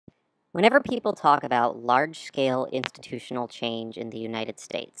Whenever people talk about large scale institutional change in the United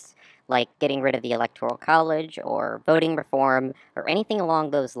States, like getting rid of the Electoral College or voting reform or anything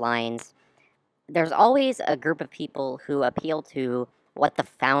along those lines, there's always a group of people who appeal to what the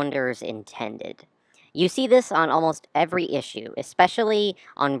founders intended. You see this on almost every issue, especially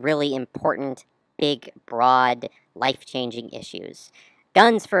on really important, big, broad, life changing issues.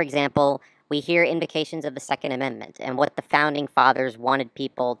 Guns, for example, we hear indications of the Second Amendment and what the founding fathers wanted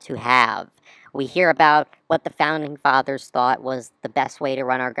people to have. We hear about what the founding fathers thought was the best way to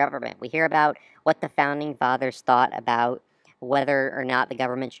run our government. We hear about what the founding fathers thought about whether or not the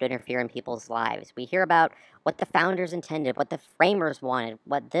government should interfere in people's lives. We hear about what the founders intended, what the framers wanted,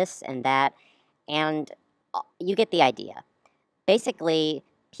 what this and that, and you get the idea. Basically,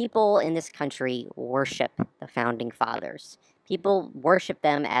 people in this country worship the founding fathers. People worship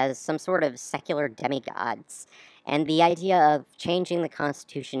them as some sort of secular demigods. And the idea of changing the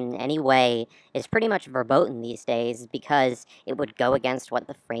Constitution in any way is pretty much verboten these days because it would go against what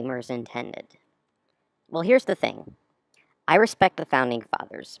the framers intended. Well, here's the thing. I respect the founding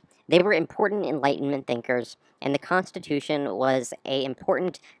fathers. They were important Enlightenment thinkers, and the Constitution was an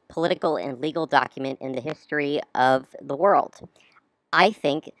important political and legal document in the history of the world. I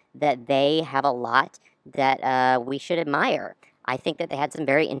think that they have a lot that we should admire. I think that they had some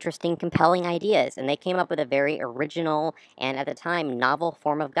very interesting, compelling ideas, and they came up with a very original and, at the time, novel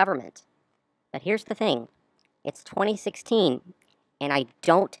form of government. But here's the thing, it's 2016, and I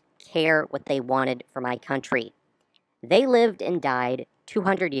don't care what they wanted for my country. They lived and died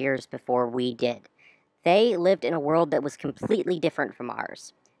 200 years before we did. They lived in a world that was completely different from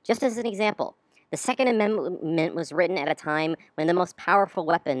ours. Just as an example, the Second Amendment was written at a time when the most powerful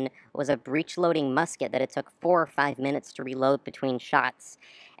weapon was a breech-loading musket that it took 4 or 5 minutes to reload between shots.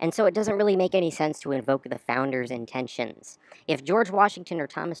 And so it doesn't really make any sense to invoke the founders' intentions. If George Washington or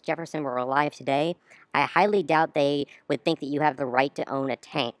Thomas Jefferson were alive today, I highly doubt they would think that you have the right to own a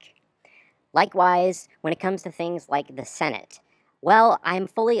tank. Likewise, when it comes to things like the Senate, well, I'm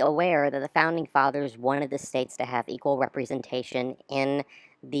fully aware that the founding fathers wanted the states to have equal representation in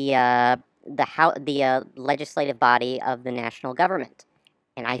the legislative body of the national government,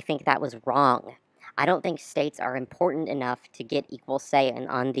 and I think that was wrong. I don't think states are important enough to get equal say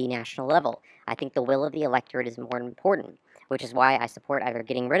on the national level. I think the will of the electorate is more important, which is why I support either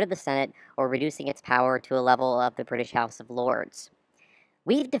getting rid of the Senate or reducing its power to a level of the British House of Lords.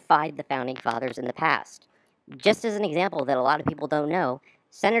 We've defied the founding fathers in the past. Just as an example that a lot of people don't know,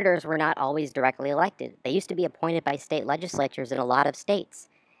 senators were not always directly elected. They used to be appointed by state legislatures in a lot of states.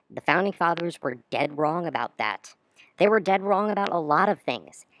 The founding fathers were dead wrong about that. They were dead wrong about a lot of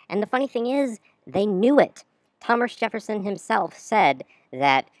things. And the funny thing is, they knew it. Thomas Jefferson himself said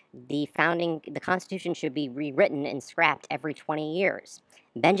that the Constitution should be rewritten and scrapped every 20 years.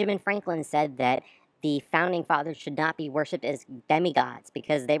 Benjamin Franklin said that the founding fathers should not be worshipped as demigods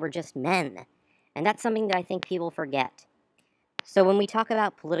because they were just men. And that's something that I think people forget. So when we talk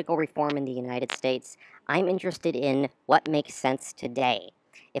about political reform in the United States, I'm interested in what makes sense today.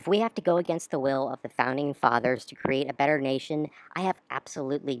 If we have to go against the will of the founding fathers to create a better nation, I have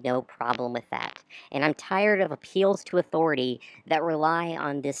absolutely no problem with that. And I'm tired of appeals to authority that rely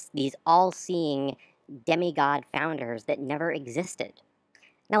on these all-seeing demigod founders that never existed.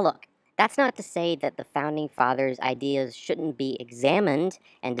 Now look, that's not to say that the founding fathers' ideas shouldn't be examined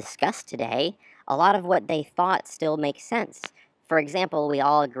and discussed today. A lot of what they thought still makes sense. For example, we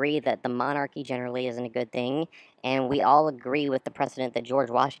all agree that the monarchy generally isn't a good thing, and we all agree with the precedent that George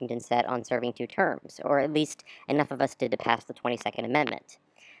Washington set on serving 2 terms, or at least enough of us did to pass the 22nd Amendment.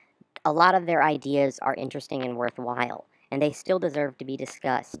 A lot of their ideas are interesting and worthwhile, and they still deserve to be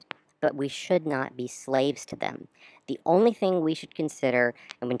discussed, but we should not be slaves to them. The only thing we should consider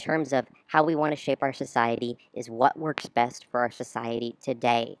in terms of how we want to shape our society is what works best for our society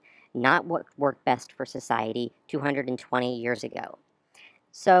today, not what worked best for society 220 years ago.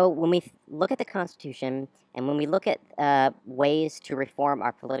 So when we look at the Constitution and when we look at ways to reform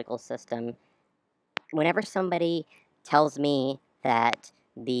our political system, whenever somebody tells me that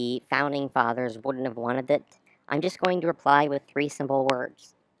the founding fathers wouldn't have wanted it, I'm just going to reply with 3 simple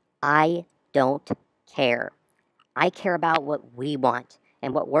words. I don't care. I care about what we want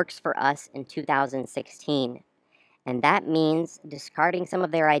and what works for us in 2016. And that means discarding some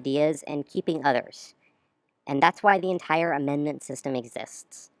of their ideas and keeping others. And that's why the entire amendment system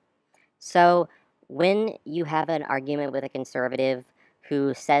exists. So when you have an argument with a conservative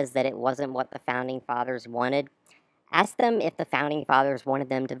who says that it wasn't what the founding fathers wanted, ask them if the founding fathers wanted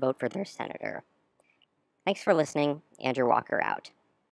them to vote for their senator. Thanks for listening. Andrew Walker out.